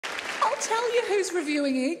I'll tell you who's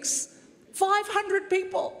reviewing eggs. 500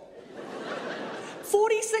 people.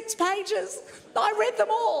 46 pages. I read them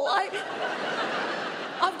all.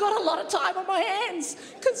 I've got a lot of time on my hands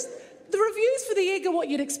because the reviews for the egg are what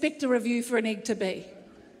you'd expect a review for an egg to be.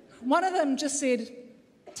 One of them just said,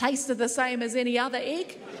 tasted the same as any other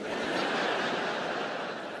egg.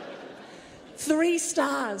 3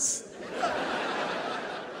 stars.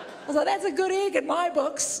 I was like, that's a good egg in my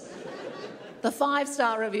books. The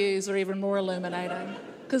 5-star reviews are even more illuminating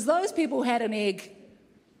because those people had an egg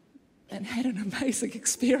and had an amazing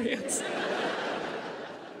experience.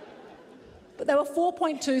 But they were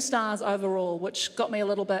 4.2 stars overall, which got me a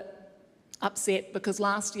little bit upset because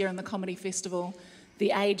last year in the Comedy Festival,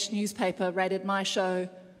 the Age newspaper rated my show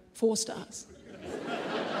 4 stars.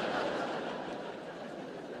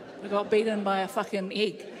 I got beaten by a fucking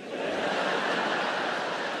egg.